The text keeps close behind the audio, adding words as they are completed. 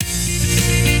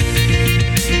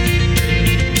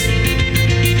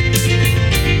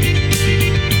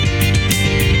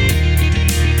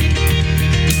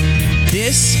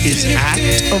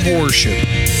of Worship,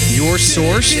 your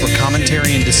source for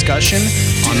commentary and discussion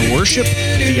on worship,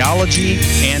 theology,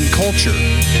 and culture.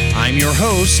 I'm your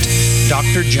host,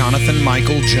 Dr. Jonathan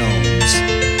Michael Jones.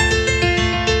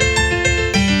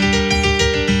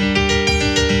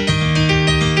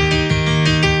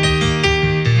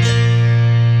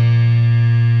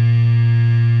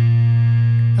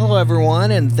 Hello,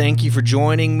 everyone, and thank you for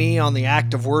joining me on the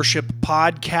Act of Worship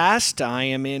podcast. I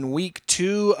am in week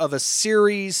 2 of a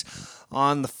series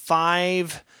on the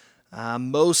 5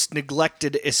 most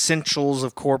neglected essentials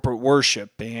of corporate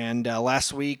worship. And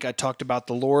last week I talked about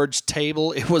the Lord's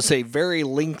table. It was a very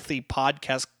lengthy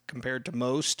podcast compared to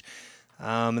most.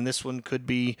 And this one could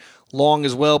be long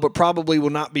as well, but probably will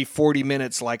not be 40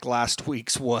 minutes like last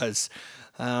week's was.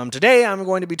 Today I'm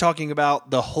going to be talking about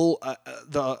the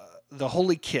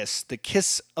holy kiss, the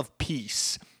kiss of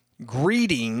peace,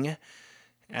 greeting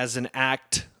as an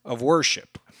act of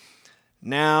worship.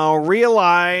 Now,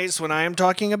 realize when I am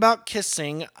talking about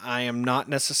kissing, I am not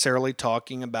necessarily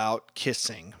talking about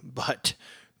kissing, but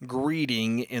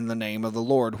greeting in the name of the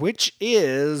Lord, which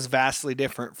is vastly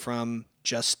different from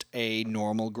just a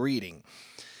normal greeting.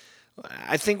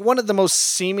 I think one of the most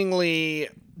seemingly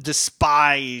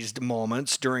despised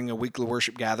moments during a weekly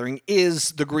worship gathering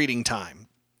is the greeting time.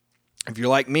 If you're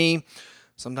like me,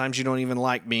 sometimes you don't even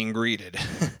like being greeted.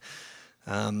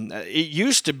 It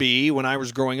used to be when I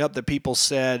was growing up that people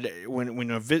said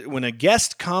when a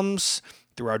guest comes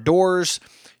through our doors,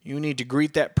 you need to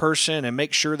greet that person and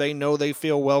make sure they know they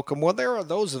feel welcome. Well, there are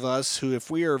those of us who,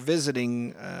 if we are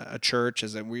visiting a church,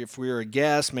 if we are a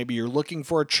guest, maybe you're looking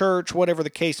for a church, whatever the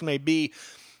case may be,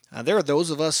 there are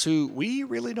those of us who we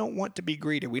really don't want to be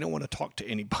greeted. We don't want to talk to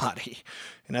anybody,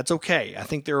 and that's okay. I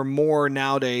think there are more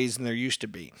nowadays than there used to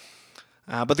be.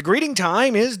 But the greeting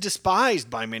time is despised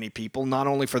by many people, not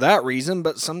only for that reason,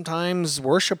 but sometimes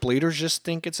worship leaders just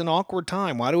think it's an awkward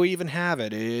time. Why do we even have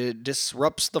it? It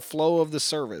disrupts the flow of the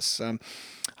service.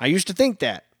 I used to think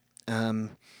that.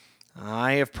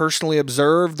 I have personally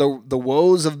observed the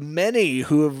woes of many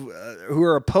who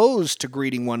are opposed to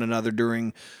greeting one another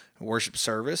during worship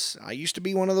service. I used to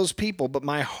be one of those people, but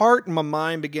my heart and my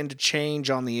mind began to change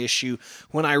on the issue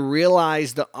when I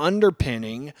realized the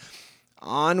underpinning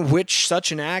on which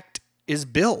such an act is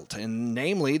built, and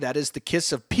namely, that is the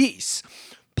kiss of peace.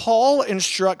 Paul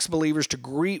instructs believers to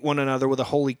greet one another with a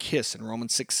holy kiss in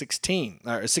Romans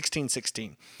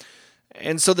 16:16.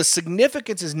 And so the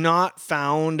significance is not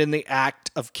found in the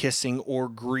act of kissing or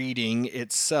greeting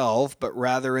itself, but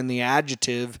rather in the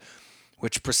adjective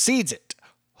which precedes it,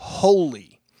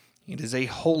 holy. It is a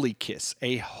holy kiss,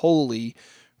 a holy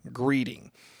greeting.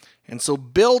 And so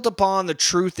built upon the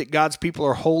truth that God's people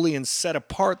are holy and set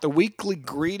apart, the weekly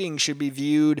greeting should be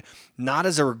viewed not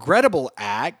as a regrettable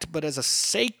act, but as a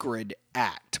sacred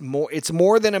act. It's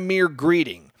more than a mere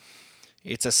greeting.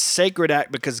 It's a sacred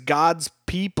act because God's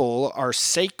people are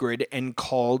sacred and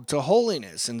called to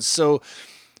holiness. And so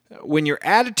when your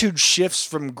attitude shifts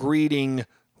from greeting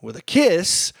with a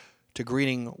kiss to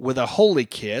greeting with a holy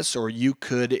kiss, or you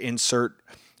could insert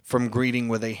from greeting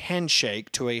with a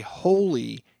handshake to a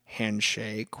holy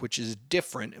handshake, which is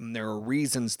different, and there are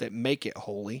reasons that make it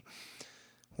holy.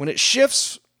 When it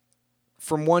shifts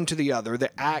from one to the other,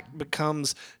 the act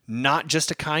becomes not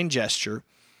just a kind gesture,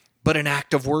 but an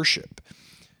act of worship.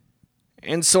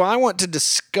 And so I want to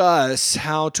discuss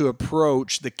how to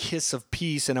approach the kiss of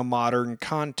peace in a modern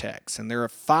context. And there are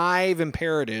 5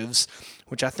 imperatives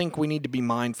which I think we need to be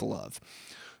mindful of.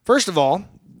 First of all,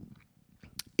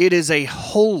 it is a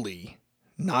holy,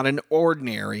 not an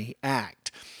ordinary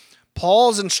act.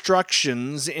 Paul's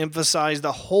instructions emphasize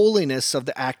the holiness of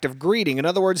the act of greeting. In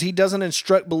other words, he doesn't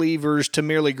instruct believers to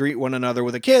merely greet one another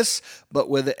with a kiss, but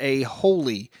with a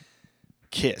holy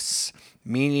kiss,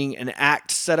 meaning an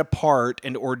act set apart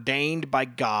and ordained by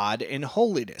God in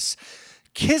holiness.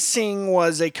 Kissing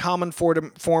was a common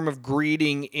form of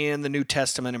greeting in the New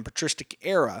Testament and patristic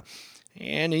era,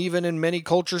 and even in many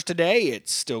cultures today,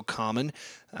 it's still common,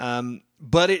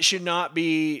 but it should not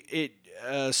be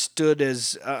understood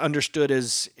as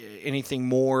anything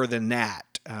more than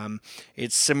that.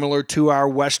 It's similar to our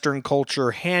Western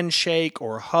culture handshake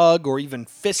or hug or even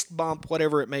fist bump,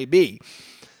 whatever it may be.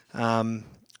 The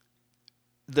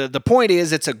point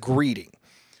is, it's a greeting.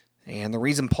 And the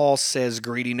reason Paul says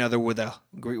greet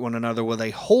one another with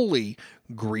a holy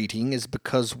greeting is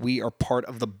because we are part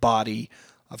of the body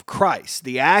of Christ.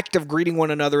 The act of greeting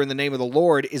one another in the name of the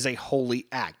Lord is a holy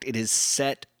act. It is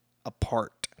set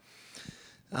apart.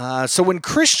 So when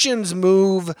Christians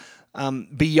move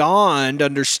beyond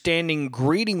understanding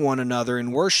greeting one another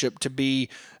in worship to be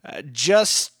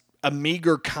just a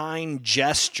meager, kind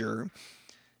gesture,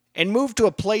 and move to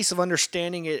a place of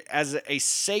understanding it as a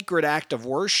sacred act of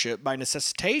worship by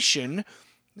necessitation,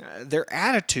 their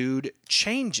attitude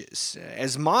changes,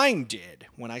 as mine did.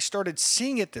 When I started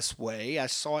seeing it this way, I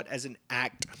saw it as an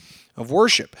act of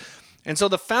worship. And so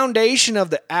the foundation of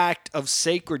the act of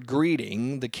sacred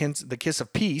greeting, the kiss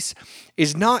of peace,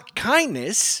 is not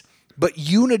kindness, but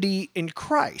unity in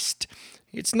Christ.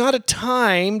 It's not a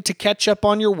time to catch up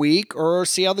on your week or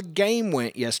see how the game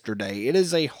went yesterday. It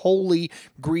is a holy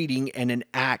greeting and an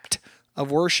act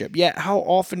of worship. Yet, how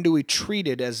often do we treat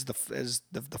it as the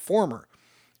former?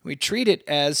 We treat it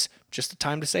as just a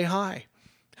time to say hi.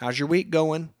 How's your week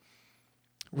going?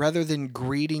 Rather than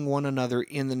greeting one another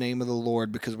in the name of the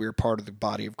Lord because we are part of the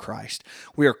body of Christ.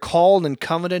 We are called and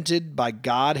covenanted by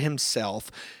God himself.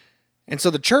 And so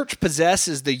the church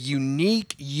possesses the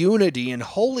unique unity and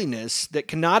holiness that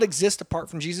cannot exist apart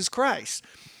from Jesus Christ.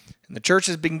 And the church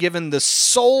has been given the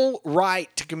sole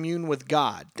right to commune with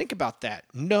God. Think about that.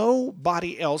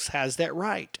 Nobody else has that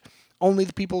right. Only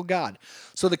the people of God.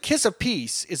 So the kiss of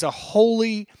peace is a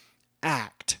holy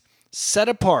act set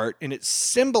apart, and it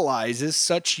symbolizes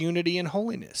such unity and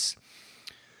holiness.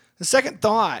 The second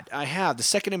thought I have, the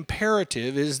second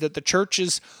imperative, is that the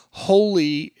church's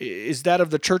holy is that of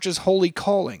the church's holy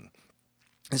calling.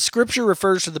 And Scripture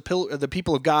refers to the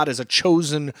people of God as a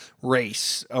chosen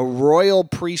race, a royal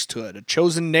priesthood, a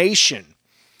chosen nation,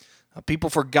 a people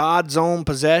for God's own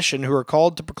possession who are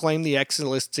called to proclaim the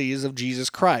excellencies of Jesus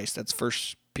Christ. That's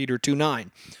 1 Peter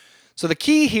 2:9. So the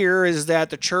key here is that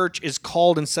the church is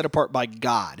called and set apart by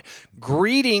God.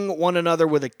 Greeting one another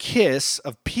with a kiss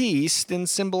of peace then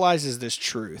symbolizes this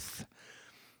truth.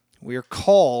 We are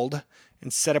called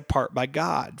and set apart by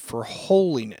God for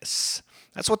holiness.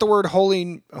 That's what the word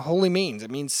holy means.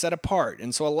 It means set apart.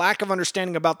 And so a lack of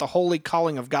understanding about the holy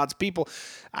calling of God's people,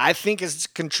 I think, has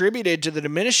contributed to the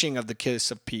diminishing of the kiss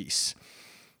of peace.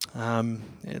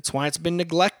 It's why it's been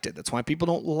neglected. That's why people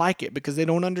don't like it, because they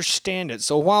don't understand it.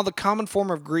 So while the common form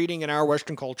of greeting in our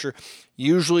Western culture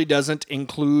usually doesn't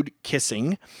include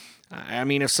kissing, I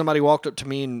mean, if somebody walked up to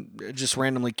me and just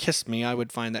randomly kissed me, I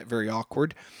would find that very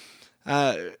awkward.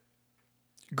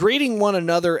 Greeting one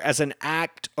another as an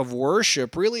act of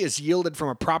worship really is yielded from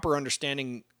a proper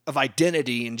understanding of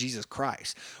identity in Jesus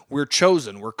Christ. We're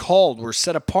chosen, we're called, we're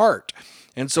set apart.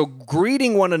 And so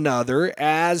greeting one another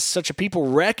as such a people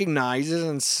recognizes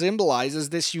and symbolizes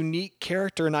this unique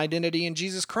character and identity in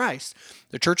Jesus Christ.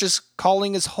 The church's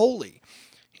calling is holy.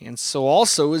 And so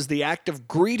also is the act of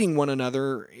greeting one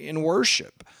another in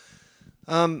worship.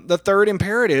 The third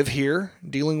imperative here,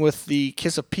 dealing with the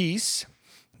kiss of peace,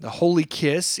 the holy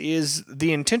kiss, is the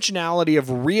intentionality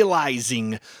of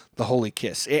realizing the holy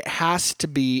kiss. It has to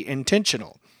be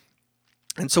intentional.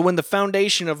 And so when the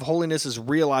foundation of holiness is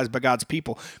realized by God's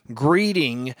people,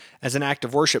 greeting as an act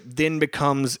of worship then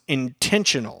becomes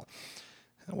intentional.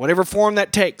 Whatever form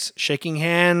that takes, shaking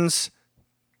hands,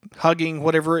 hugging,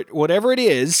 whatever it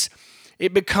is,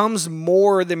 it becomes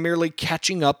more than merely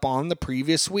catching up on the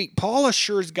previous week. Paul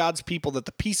assures God's people that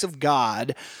the peace of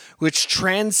God, which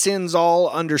transcends all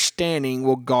understanding,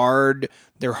 will guard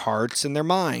their hearts and their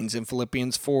minds in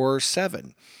Philippians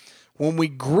 4:7. When we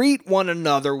greet one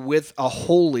another with a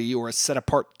holy or a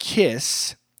set-apart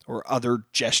kiss or other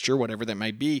gesture, whatever that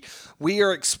may be, we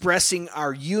are expressing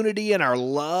our unity and our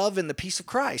love in the peace of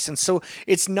Christ. And so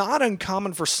it's not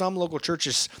uncommon for some local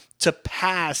churches to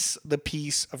pass the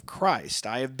peace of Christ.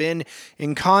 I have been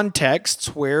in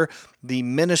contexts where the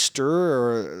minister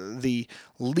or the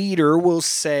leader will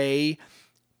say,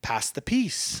 pass the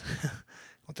peace.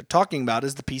 What they're talking about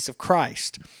is the peace of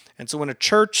Christ. And so when a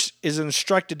church is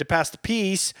instructed to pass the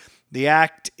peace, the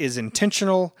act is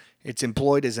intentional. It's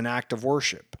employed as an act of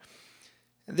worship.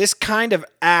 This kind of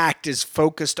act is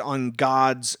focused on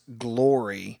God's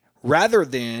glory rather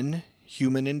than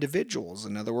human individuals.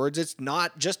 In other words, it's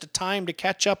not just a time to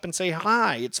catch up and say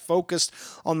hi. It's focused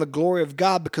on the glory of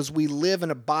God because we live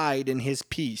and abide in his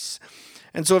peace.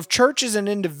 And so if churches and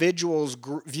individuals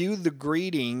view the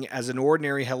greeting as an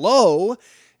ordinary hello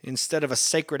instead of a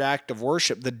sacred act of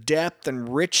worship, the depth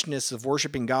and richness of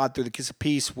worshiping God through the kiss of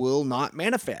peace will not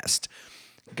manifest.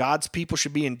 God's people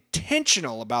should be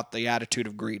intentional about the attitude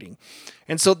of greeting.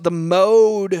 And so the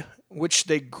mode which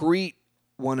they greet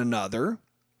one another,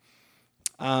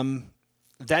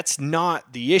 that's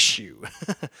not the issue.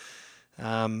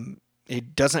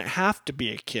 It doesn't have to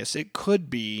be a kiss. It could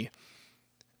be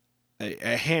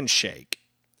a handshake.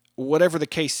 Whatever the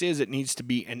case is, it needs to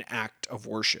be an act of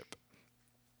worship.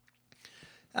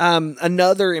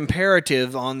 Another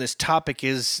imperative on this topic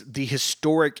is the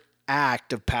historic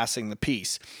act of passing the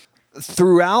peace.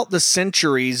 Throughout the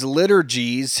centuries,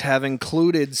 liturgies have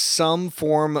included some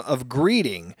form of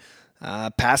greeting,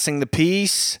 passing the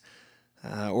peace,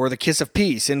 or the kiss of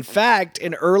peace. In fact,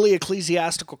 in early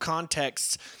ecclesiastical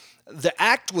contexts, the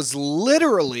act was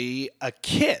literally a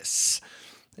kiss.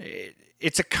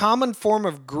 It's a common form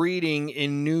of greeting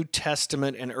in New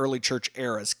Testament and early church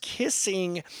eras.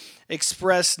 Kissing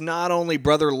expressed not only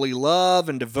brotherly love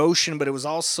and devotion, but it was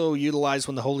also utilized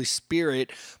when the Holy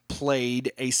Spirit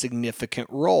played a significant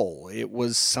role. It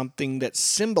was something that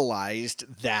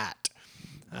symbolized that,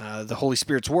 the Holy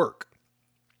Spirit's work.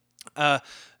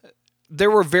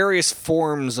 There were various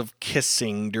forms of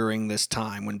kissing during this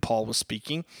time when Paul was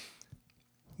speaking.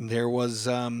 There was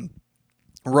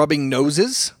rubbing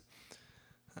noses.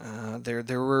 There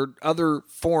were other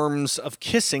forms of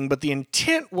kissing, but the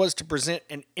intent was to present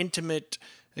an intimate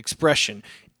expression.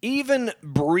 Even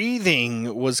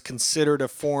breathing was considered a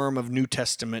form of New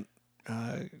Testament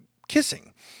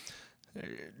kissing.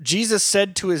 Jesus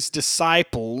said to his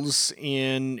disciples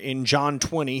in John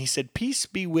 20, he said, "Peace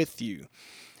be with you."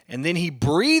 And then he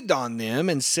breathed on them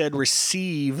and said,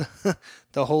 "Receive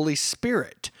the Holy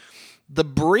Spirit." The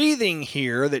breathing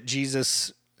here that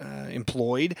Jesus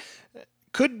employed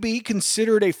could be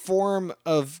considered a form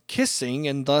of kissing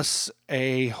and thus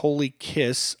a holy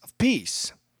kiss of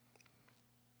peace.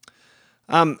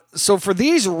 So for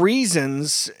these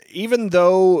reasons, even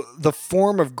though the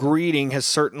form of greeting has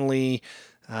certainly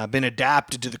been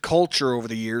adapted to the culture over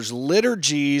the years,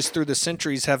 liturgies through the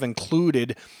centuries have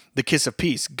included the kiss of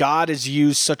peace. God has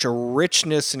used such a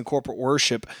richness in corporate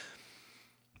worship.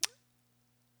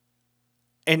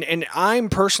 And I'm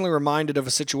personally reminded of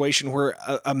a situation where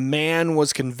a man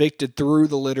was convicted through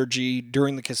the liturgy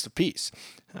during the kiss of peace.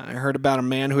 I heard about a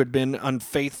man who had been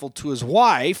unfaithful to his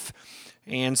wife,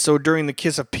 and so during the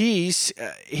kiss of peace,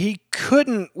 he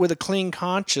couldn't, with a clean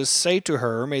conscience, say to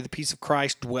her, "May the peace of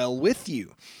Christ dwell with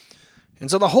you."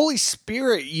 And so the Holy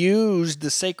Spirit used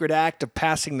the sacred act of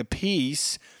passing the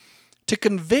peace to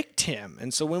convict him.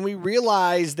 And so when we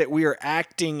realize that we are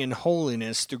acting in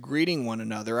holiness through greeting one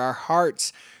another, our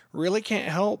hearts really can't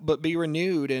help but be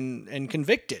renewed and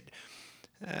convicted.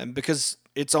 Because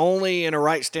it's only in a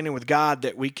right standing with God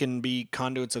that we can be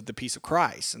conduits of the peace of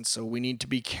Christ. And so we need to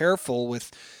be careful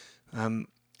with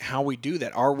how we do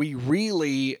that. Are we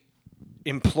really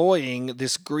employing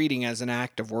this greeting as an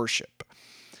act of worship?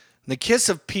 The kiss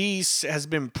of peace has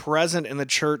been present in the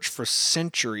church for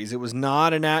centuries. It was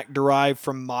not an act derived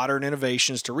from modern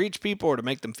innovations to reach people or to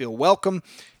make them feel welcome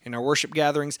in our worship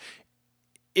gatherings.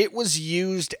 It was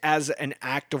used as an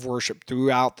act of worship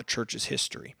throughout the church's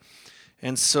history.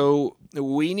 And so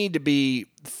we need to be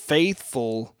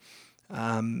faithful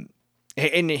and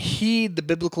heed the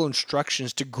biblical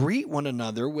instructions to greet one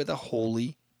another with a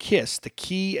holy kiss. The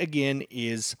key, again,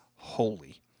 is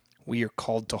holy. We are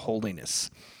called to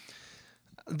holiness.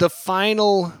 The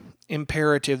final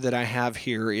imperative that I have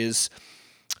here is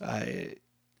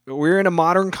we're in a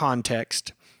modern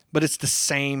context, but it's the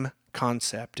same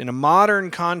concept. In a modern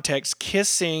context,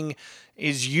 kissing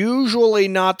is usually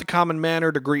not the common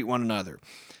manner to greet one another.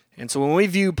 And so when we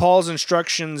view Paul's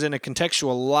instructions in a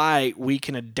contextual light, we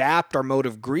can adapt our mode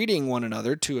of greeting one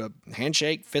another to a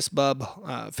handshake, fist bump,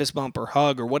 or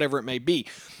hug, or whatever it may be.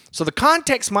 So the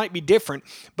context might be different,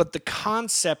 but the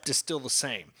concept is still the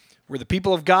same. We're the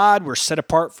people of God. We're set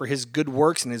apart for his good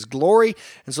works and his glory.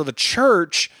 And so the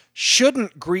church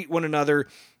shouldn't greet one another.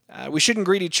 We shouldn't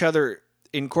greet each other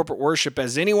in corporate worship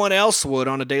as anyone else would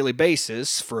on a daily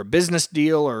basis for a business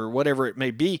deal or whatever it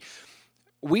may be.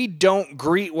 We don't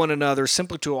greet one another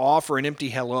simply to offer an empty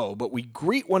hello, but we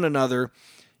greet one another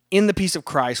in the peace of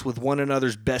Christ with one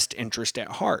another's best interest at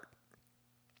heart.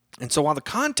 And so while the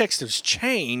context has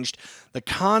changed, the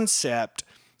concept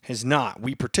has not.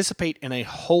 We participate in a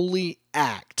holy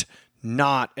act,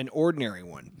 not an ordinary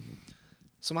one.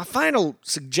 So my final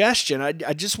suggestion,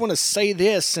 I just want to say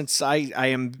this, since I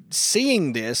am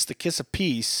seeing this, the kiss of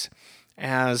peace,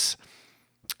 as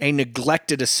a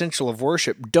neglected essential of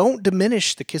worship. Don't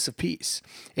diminish the kiss of peace.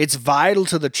 It's vital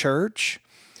to the church.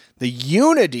 The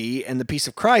unity and the peace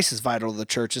of Christ is vital to the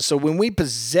church. And so when we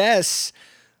possess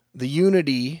the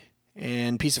unity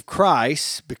and peace of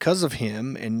Christ because of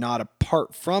him and not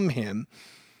apart from him,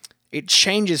 it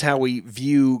changes how we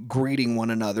view greeting one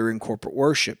another in corporate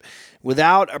worship.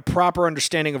 Without a proper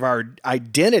understanding of our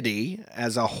identity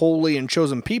as a holy and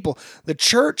chosen people, the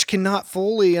church cannot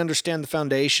fully understand the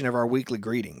foundation of our weekly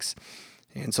greetings.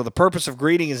 And so the purpose of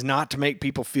greeting is not to make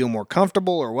people feel more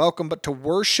comfortable or welcome, but to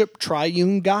worship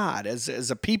triune God as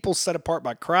a people set apart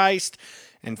by Christ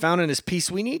and found in his peace,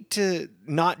 we need to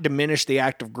not diminish the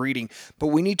act of greeting, but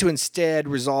we need to instead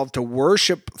resolve to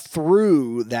worship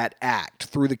through that act,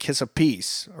 through the kiss of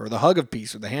peace, or the hug of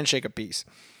peace, or the handshake of peace.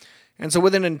 And so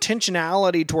with an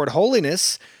intentionality toward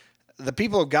holiness, the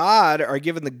people of God are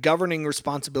given the governing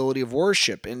responsibility of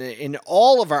worship. And in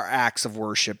all of our acts of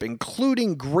worship,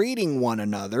 including greeting one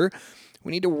another,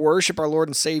 we need to worship our Lord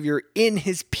and Savior in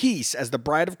his peace as the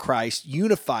bride of Christ,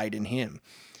 unified in him.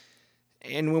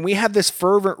 And when we have this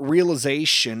fervent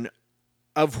realization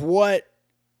of what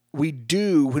we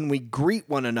do when we greet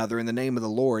one another in the name of the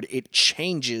Lord, it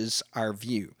changes our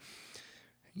view.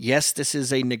 Yes, this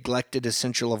is a neglected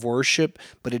essential of worship,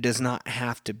 but it does not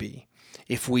have to be,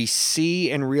 if we see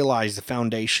and realize the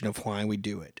foundation of why we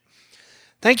do it.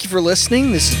 Thank you for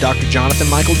listening. This is Dr. Jonathan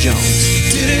Michael Jones.